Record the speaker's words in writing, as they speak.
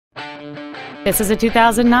This is a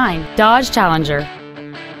 2009 Dodge Challenger.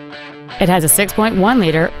 It has a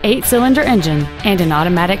 6.1-liter 8-cylinder engine and an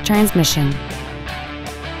automatic transmission.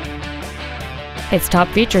 Its top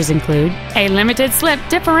features include a limited slip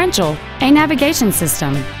differential, a navigation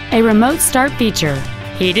system, a remote start feature,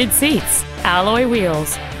 heated seats, alloy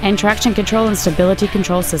wheels, and traction control and stability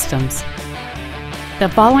control systems.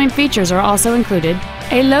 The following features are also included: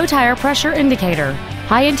 a low tire pressure indicator,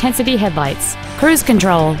 high-intensity headlights, cruise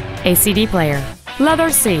control, a CD player,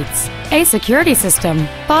 leather seats, a security system,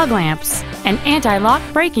 fog lamps, an anti-lock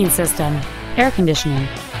braking system, air conditioning,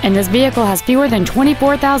 and this vehicle has fewer than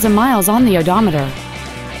 24,000 miles on the odometer.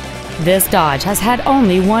 This Dodge has had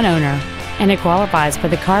only one owner, and it qualifies for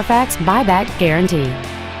the Carfax buyback guarantee.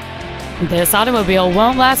 This automobile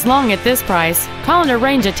won't last long at this price. Call and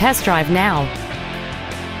arrange a test drive now.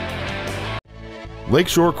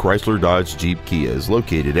 Lakeshore Chrysler Dodge Jeep Kia is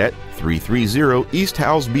located at 330 East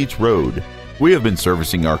Howze Beach Road. We have been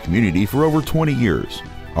servicing our community for over 20 years.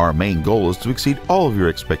 Our main goal is to exceed all of your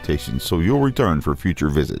expectations so you'll return for future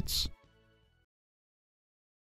visits.